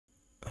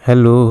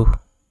Hello,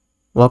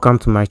 welcome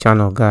to my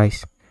channel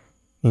guys.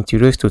 In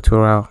today's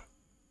tutorial,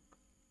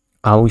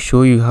 I will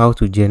show you how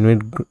to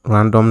generate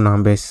random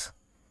numbers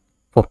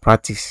for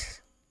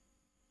practice.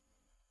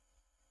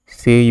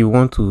 Say you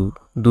want to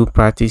do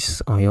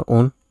practice on your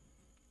own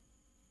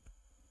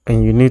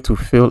and you need to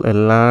fill a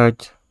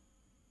large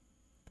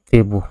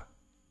table.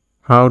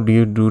 How do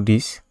you do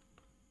this?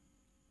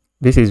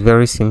 This is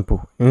very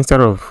simple.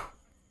 Instead of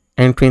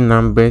entering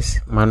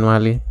numbers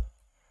manually,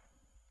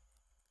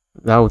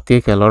 that will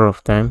take a lot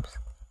of time.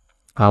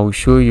 I will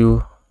show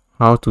you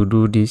how to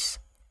do this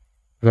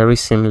very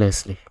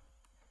seamlessly.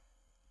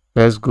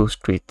 Let's go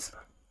straight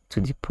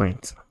to the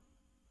point.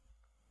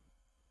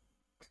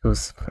 So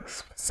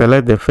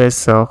select the first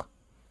cell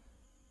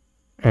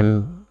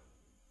and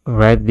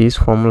write this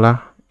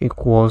formula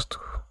equals to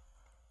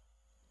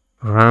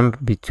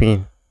round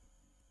between,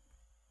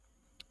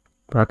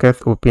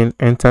 bracket open,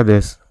 enter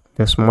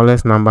the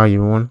smallest number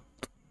you want.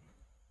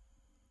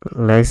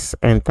 Let's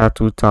enter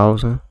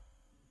 2000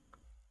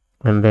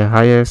 and the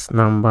highest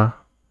number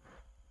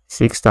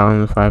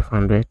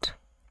 6500.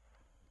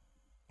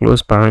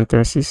 Close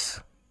parenthesis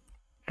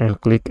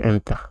and click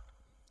enter.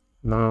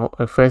 Now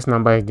a first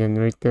number is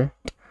generated.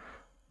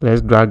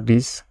 Let's drag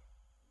this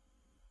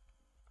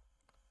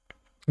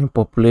and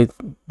populate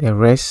the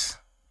rest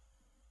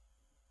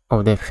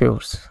of the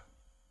fields.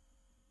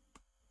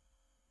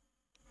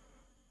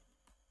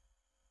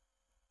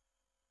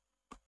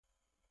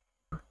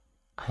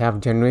 I have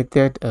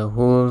generated a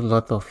whole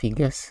lot of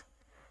figures.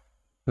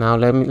 Now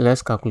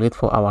let's calculate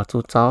for our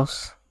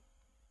totals.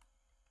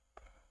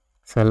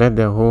 Select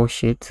the whole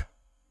sheet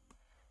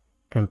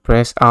and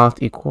press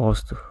Alt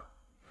equals to,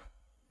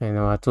 and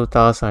our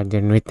totals are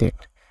generated.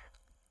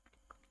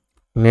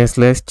 Next,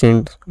 let's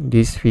change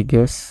these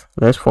figures.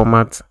 Let's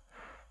format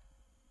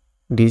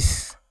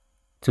this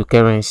to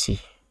currency,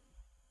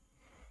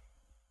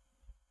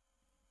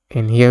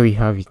 and here we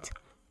have it.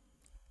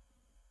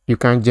 You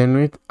can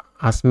generate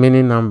as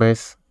many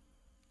numbers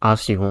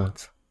as you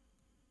want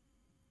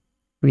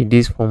with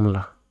this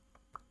formula.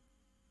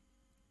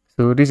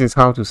 So this is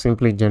how to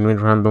simply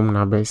generate random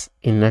numbers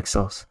in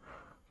Excel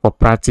for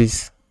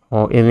practice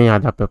or any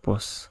other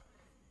purpose.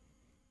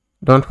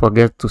 Don't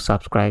forget to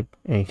subscribe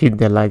and hit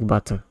the like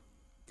button.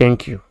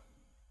 Thank you.